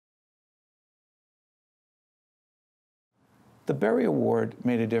The Berry Award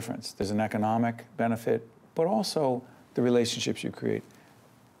made a difference. There's an economic benefit, but also the relationships you create.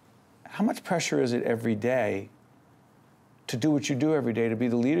 How much pressure is it every day to do what you do every day, to be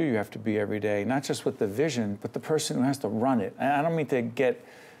the leader you have to be every day, not just with the vision, but the person who has to run it? And I don't mean to get,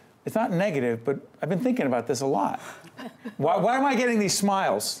 it's not negative, but I've been thinking about this a lot. Why am I getting these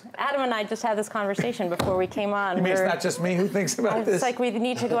smiles? Adam and I just had this conversation before we came on. You mean it's not just me who thinks about this? It's like we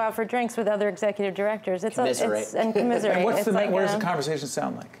need to go out for drinks with other executive directors. And commiserate. And what does the conversation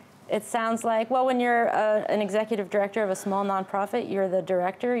sound like? It sounds like, well, when you're an executive director of a small nonprofit, you're the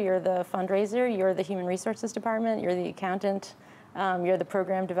director, you're the fundraiser, you're the human resources department, you're the accountant, you're the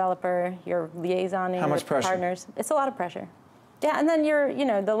program developer, you're liaisoning How much with pressure? Partners. It's a lot of pressure. Yeah, and then you're,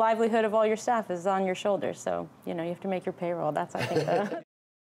 the livelihood of all your staff is on your shoulders. So, you have to make your payroll. That's, I think, the